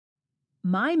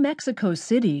My Mexico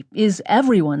City is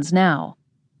everyone's now,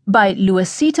 by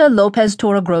Luisita Lopez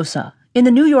Torregrosa in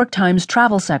the New York Times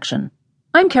travel section.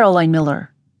 I'm Caroline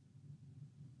Miller.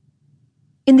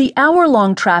 In the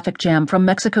hour-long traffic jam from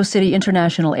Mexico City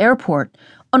International Airport,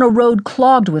 on a road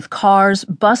clogged with cars,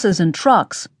 buses, and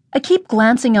trucks, I keep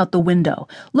glancing out the window,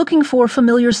 looking for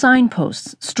familiar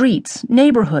signposts, streets,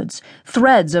 neighborhoods,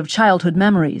 threads of childhood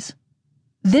memories.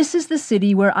 This is the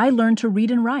city where I learned to read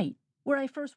and write, where I first